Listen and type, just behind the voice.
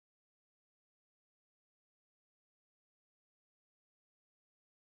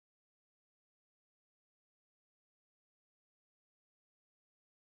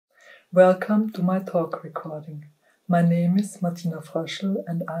Welcome to my talk recording. My name is Martina Fröschel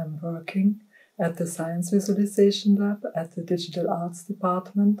and I am working at the Science Visualization Lab at the Digital Arts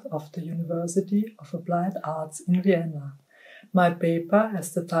Department of the University of Applied Arts in Vienna. My paper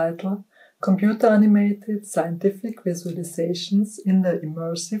has the title Computer-Animated Scientific Visualizations in the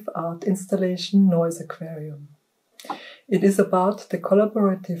Immersive Art Installation NOISE Aquarium. It is about the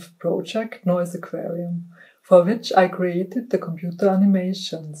collaborative project NOISE Aquarium, for which I created the computer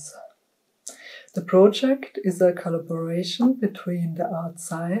animations. The project is a collaboration between the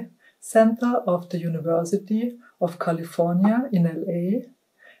ART-SCI Center of the University of California in LA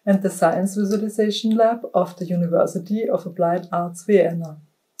and the Science Visualization Lab of the University of Applied Arts Vienna.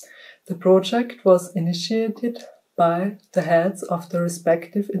 The project was initiated by the heads of the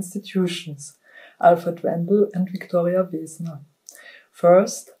respective institutions, Alfred Wendel and Victoria Wesner.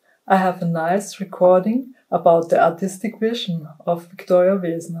 First, I have a nice recording about the artistic vision of Victoria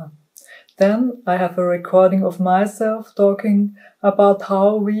Wesner. Then I have a recording of myself talking about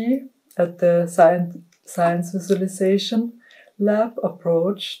how we at the Science Visualization Lab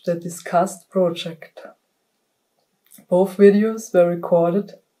approach the discussed project. Both videos were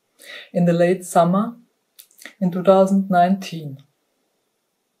recorded in the late summer in 2019.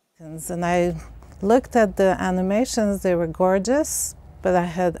 And I looked at the animations, they were gorgeous, but I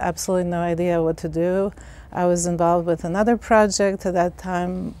had absolutely no idea what to do. I was involved with another project at that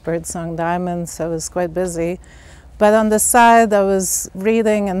time, Birdsong Diamonds, so I was quite busy. But on the side, I was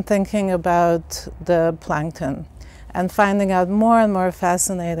reading and thinking about the plankton and finding out more and more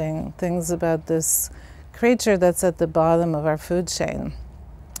fascinating things about this creature that's at the bottom of our food chain.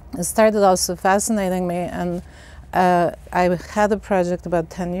 It started also fascinating me, and I had a project about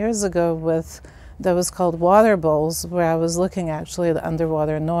 10 years ago that was called Water Bowls, where I was looking actually at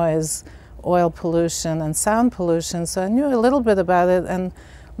underwater noise, oil pollution and sound pollution, so I knew a little bit about it, and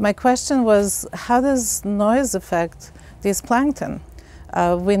my question was, how does noise affect these plankton?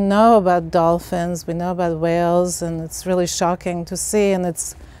 We know about dolphins, we know about whales, and it's really shocking to see, and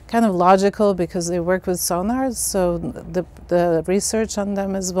it's kind of logical because they work with sonars, so the research on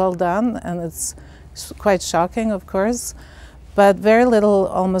them is well done, and it's quite shocking, of course, but very little,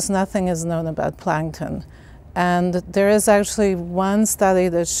 almost nothing is known about plankton. And there is actually one study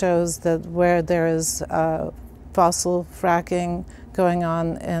that shows that where there is fossil fracking going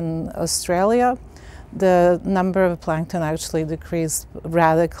on in Australia, the number of plankton actually decreased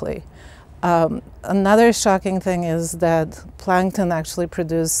radically. Another shocking thing is that plankton actually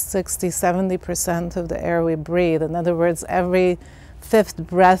produce 60–70% of the air we breathe. In other words, every fifth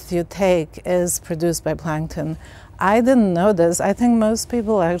breath you take is produced by plankton. I didn't know this. I think most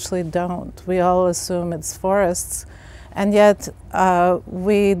people actually don't. We all assume it's forests, and yet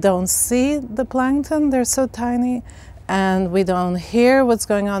we don't see the plankton. They're so tiny, and we don't hear what's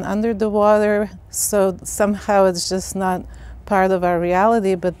going on under the water, so somehow it's just not part of our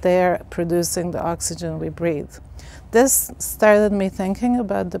reality, but they're producing the oxygen we breathe. This started me thinking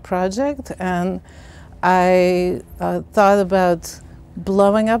about the project, and I thought about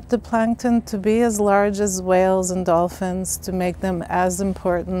blowing up the plankton to be as large as whales and dolphins, to make them as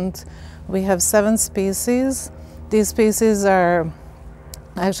important. We have 7 species. These species are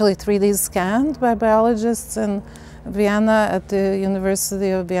actually 3D scanned by biologists in Vienna at the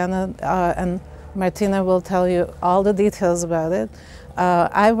University of Vienna, and Martina will tell you all the details about it.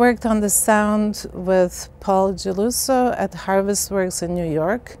 I worked on the sound with Paul Geluso at HarvestWorks in New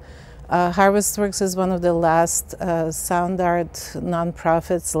York. HarvestWorks is one of the last sound art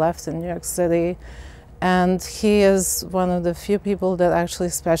nonprofits left in New York City, and he is one of the few people that actually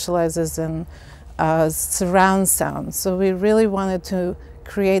specializes in surround sound. So we really wanted to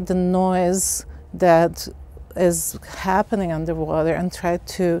create the noise that is happening underwater and try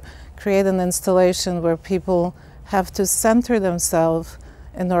to create an installation where people have to center themselves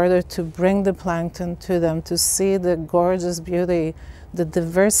in order to bring the plankton to them, to see the gorgeous beauty, the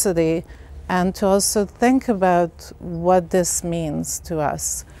diversity, and to also think about what this means to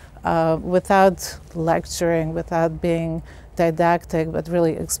us without lecturing, without being didactic, but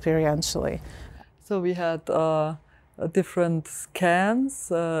really experientially. So we had different scans.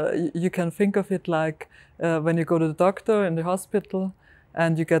 You can think of it like when you go to the doctor in the hospital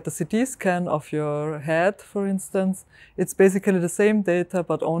and you get a CT scan of your head, for instance. It's basically the same data,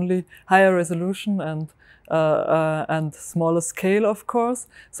 but only higher resolution and smaller scale, of course.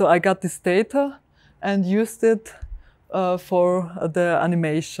 So I got this data and used it for the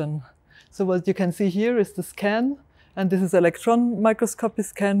animation. So what you can see here is the scan, and this is electron microscopy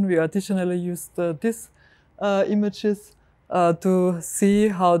scan. We additionally used these images to see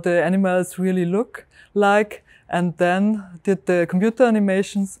how the animals really look like. and then did the computer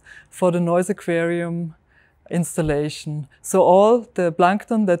animations for the NOISE AQUARIUM installation. So all the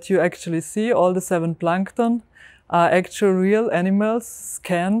plankton that you actually see, all the 7 plankton, are actual real animals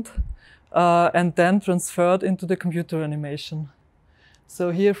scanned and then transferred into the computer animation.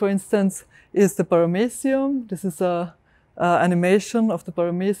 So here, for instance, is the paramecium. This is a animation of the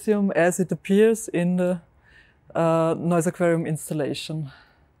paramecium as it appears in the NOISE AQUARIUM installation.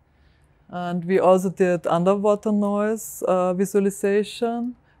 And we also did underwater noise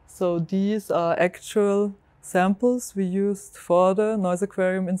visualization. So these are actual samples we used for the NOISE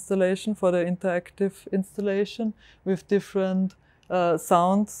AQUARIUM installation, for the interactive installation, with different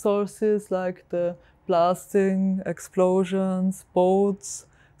sound sources like the blasting, explosions, boats,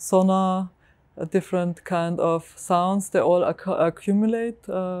 sonar, different kind of sounds. They all accumulate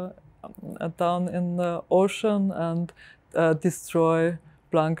down in the ocean and destroy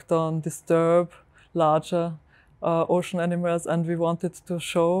plankton, disturb larger ocean animals. And we wanted to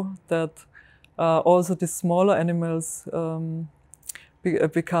show that also the smaller animals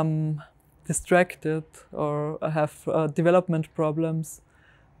become distracted or have development problems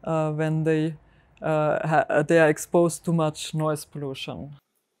when they are exposed to much noise pollution.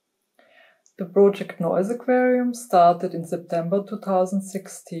 The project NOISE AQUARIUM started in September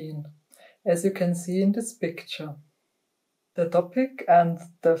 2016, as you can see in this picture. The topic and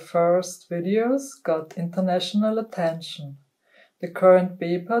the first videos got international attention. The current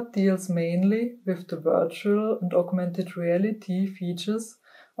paper deals mainly with the virtual and augmented reality features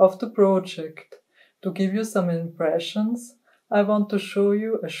of the project. To give you some impressions, I want to show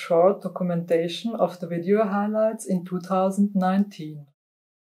you a short documentation of the video highlights in 2019.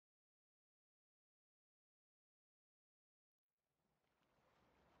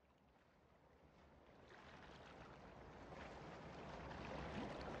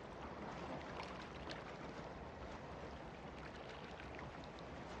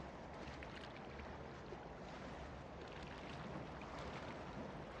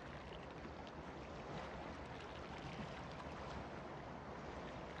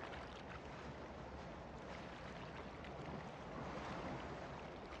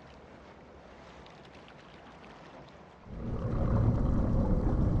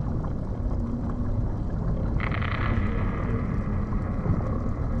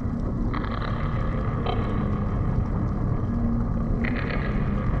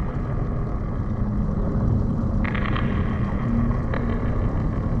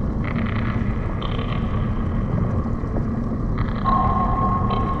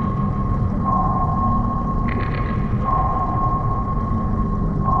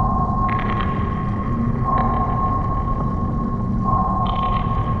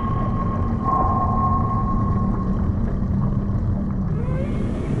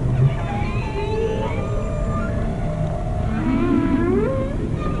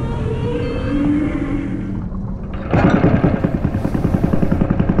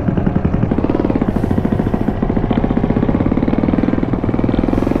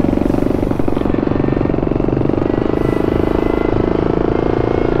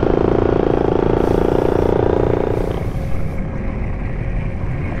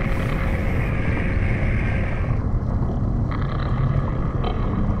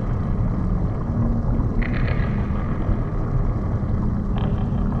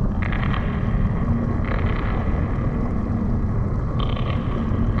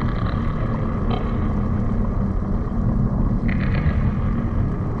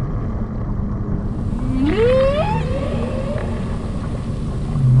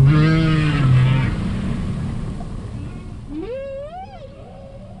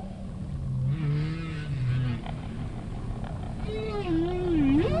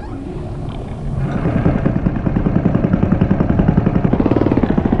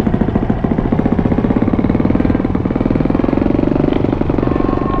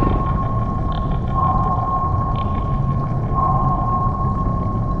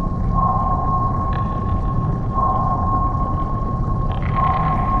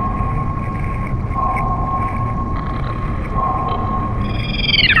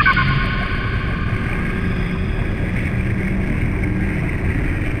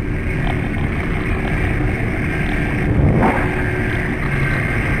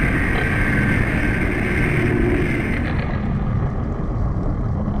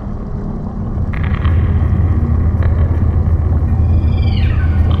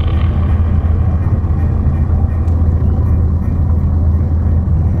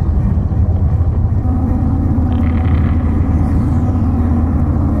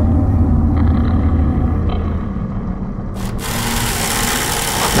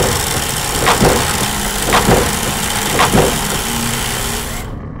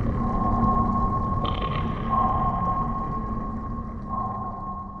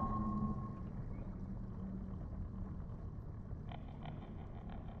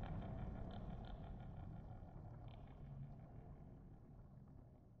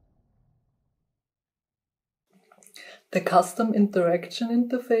 The custom interaction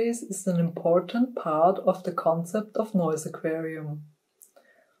interface is an important part of the concept of NOISE AQUARIUM.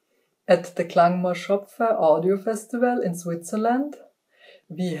 At the Klangmoor Shopfair Audio Festival in Switzerland,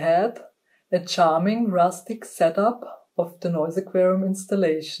 we had a charming rustic setup of the NOISE AQUARIUM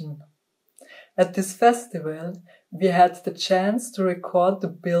installation. At this festival, we had the chance to record the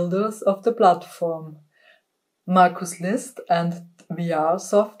builders of the platform, Markus List and VR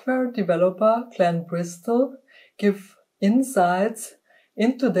software developer Glenn Bristol give insights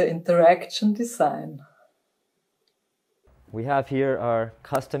into the interaction design. We have here our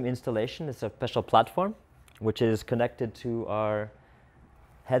custom installation. It's a special platform which is connected to our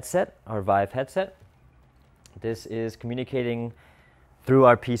headset, our Vive headset. This is communicating through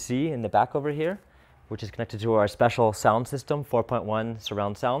our PC in the back over here, which is connected to our special sound system, 4.1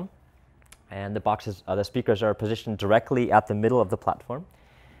 surround sound. And the speakers are positioned directly at the middle of the platform.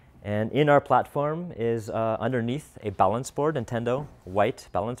 And in our platform is underneath a balance board, Nintendo white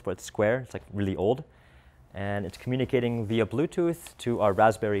balance board, it's square, it's like really old. And it's communicating via Bluetooth to our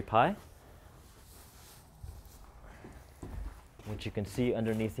Raspberry Pi, which you can see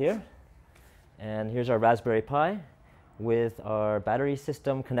underneath here. And here's our Raspberry Pi with our battery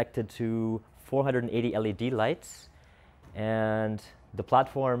system connected to 480 LED lights. And the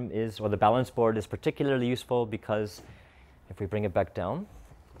platform or the balance board is particularly useful because if we bring it back down,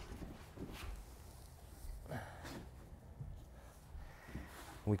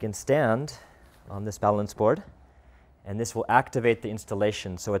 we can stand on this balance board, and this will activate the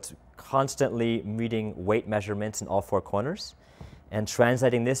installation. So it's constantly meeting weight measurements in all four corners and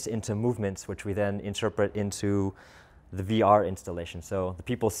translating this into movements, which we then interpret into the VR installation. So the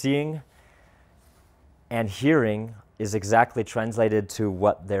people seeing and hearing is exactly translated to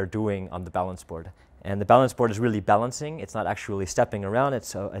what they're doing on the balance board. And the balance board is really balancing. It's not actually stepping around.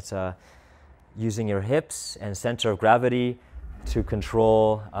 It's using your hips and center of gravity to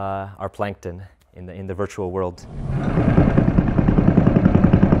control our plankton in the virtual world.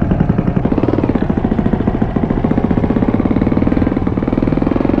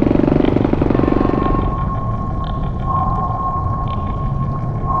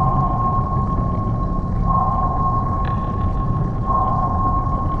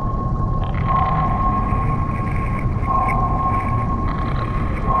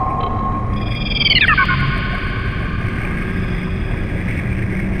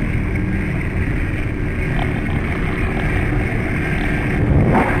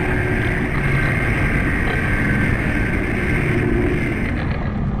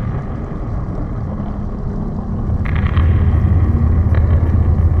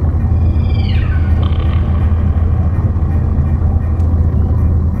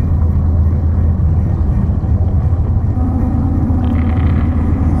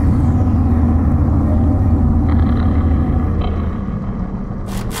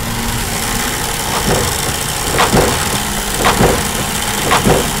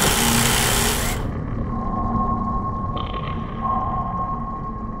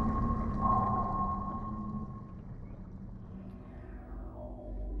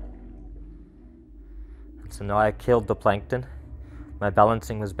 So now I killed the plankton. My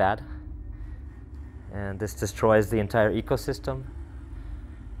balancing was bad. And this destroys the entire ecosystem.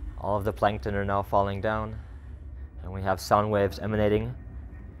 All of the plankton are now falling down. And we have sound waves emanating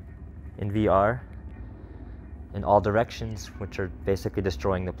in VR in all directions, which are basically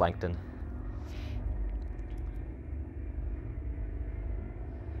destroying the plankton.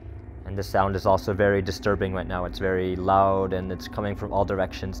 And the sound is also very disturbing right now. It's very loud and it's coming from all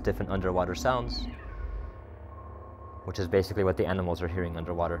directions, different underwater sounds, which is basically what the animals are hearing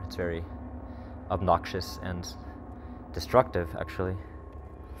underwater. It's very obnoxious and destructive, actually.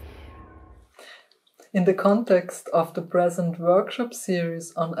 In the context of the present workshop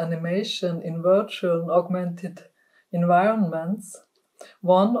series on animation in virtual and augmented environments,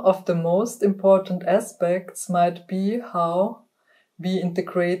 one of the most important aspects might be how we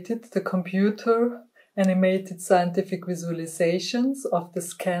integrated the computer-animated scientific visualizations of the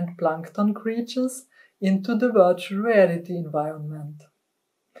scanned plankton creatures into the virtual reality environment.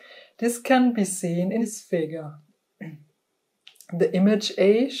 This can be seen in this figure. The image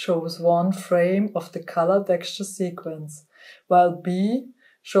A shows one frame of the color texture sequence, while B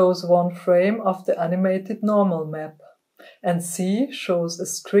shows one frame of the animated normal map, and C shows a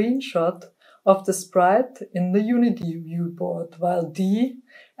screenshot of the sprite in the Unity viewport, while D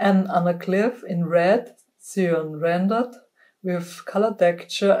an anaglyph in red cyan rendered with color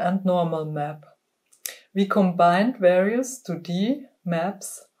texture and normal map. We combined various 2D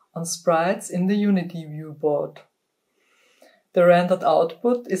maps on sprites in the Unity viewport. The rendered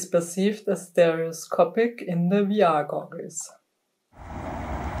output is perceived as stereoscopic in the VR goggles.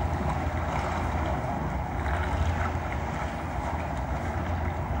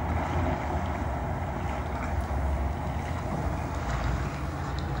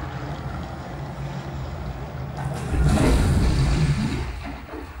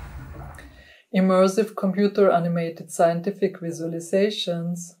 Immersive computer-animated scientific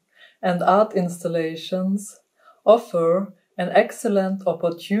visualizations and art installations offer an excellent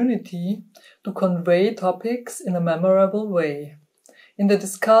opportunity to convey topics in a memorable way. In the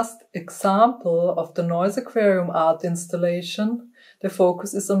discussed example of the NOISE AQUARIUM art installation, the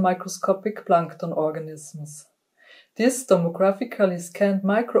focus is on microscopic plankton organisms. These tomographically scanned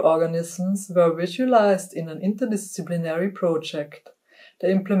microorganisms were visualized in an interdisciplinary project.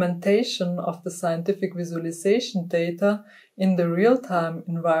 The implementation of the scientific visualization data in the real-time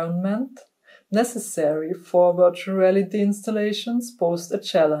environment necessary for virtual reality installations posed a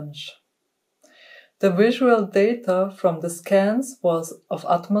challenge. The visual data from the scans was of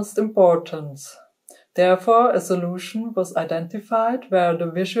utmost importance. Therefore, a solution was identified where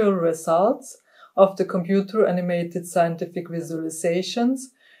the visual results of the computer-animated scientific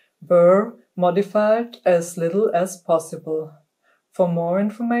visualizations were modified as little as possible. For more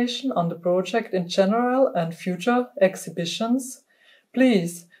information on the project in general and future exhibitions,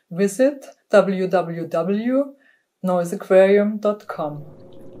 please visit www.noiseaquarium.com.